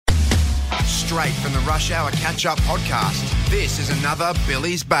straight from the Rush Hour Catch-Up podcast. This is another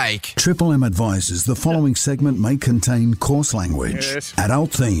Billy's Bake. Triple M advises the following segment may contain coarse language,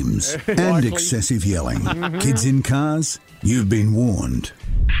 adult themes, and excessive yelling. Kids in cars, you've been warned.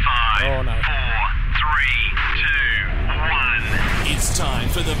 5, 4, 3, 2, 1. It's time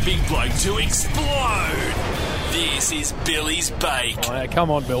for the big bloke to explode. This is Billy's Bake. Oh, yeah,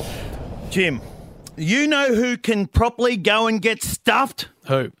 come on, Bill. Jim, you know who can properly go and get stuffed?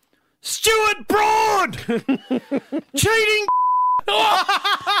 Who? Stuart Broad! Cheating.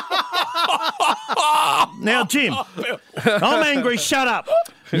 Now, Jim, I'm angry. Shut up.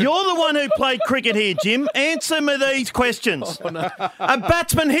 You're the one who played cricket here, Jim. Answer me these questions. Oh, no. A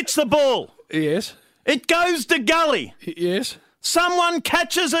batsman hits the ball. Yes. It goes to gully. Yes. Someone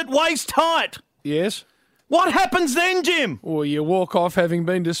catches it waist height. Yes. What happens then, Jim? Or you walk off having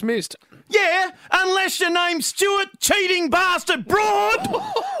been dismissed. Yeah, unless your name's Stuart Cheating Bastard Broad.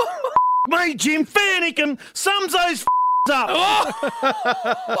 Me, Jim, Fairnickham sums those up.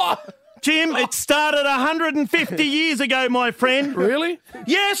 Jim, it started 150 years ago, my friend. Really?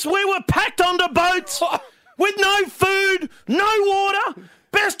 Yes, we were packed onto boats with no food, no water.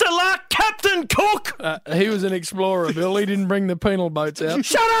 Best of luck, Captain Cook. He was an explorer, Bill. He didn't bring the penal boats out.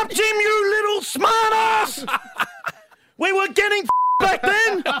 Shut up, Jim, you little smartass. We were getting back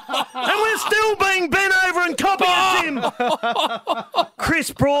then, and we're still being bent over and copying Jim.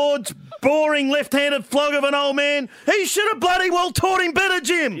 Chris Broad's boring left-handed flog of an old man. He should have bloody well taught him better,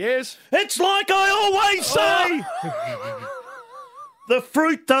 Jim. Yes. It's like I always say. The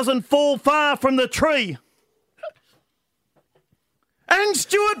fruit doesn't fall far from the tree. And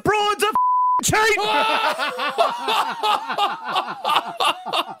Stuart Broad's a cheat.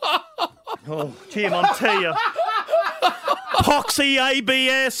 Oh, Jim, I'm telling you. Poxy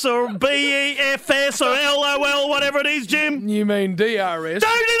ABS or BEFS or LOL, whatever it is, Jim. You mean DRS?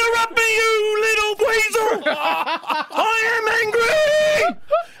 Don't interrupt me, you little weasel! I am angry!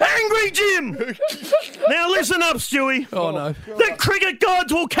 Angry Jim! Now listen up, Stewie. Oh, no. The cricket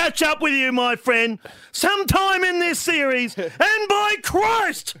gods will catch up with you, my friend, sometime in this series, and by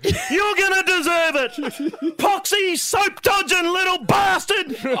Christ, you're going to deserve it. Poxy, soap-dodging little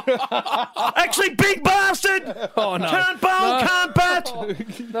bastard! Actually, big bastard! Oh, no. Can't bowl, can't bat!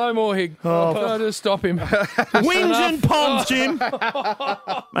 No more Hig. No, just stop him. Whinge and Poms, Jim.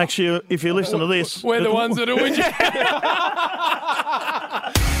 Actually, if you listen to this... We're the ones that are whinging.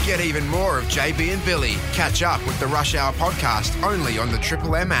 Get even more of JB and Billy. Catch up with the Rush Hour podcast only on the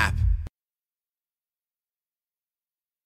Triple M app.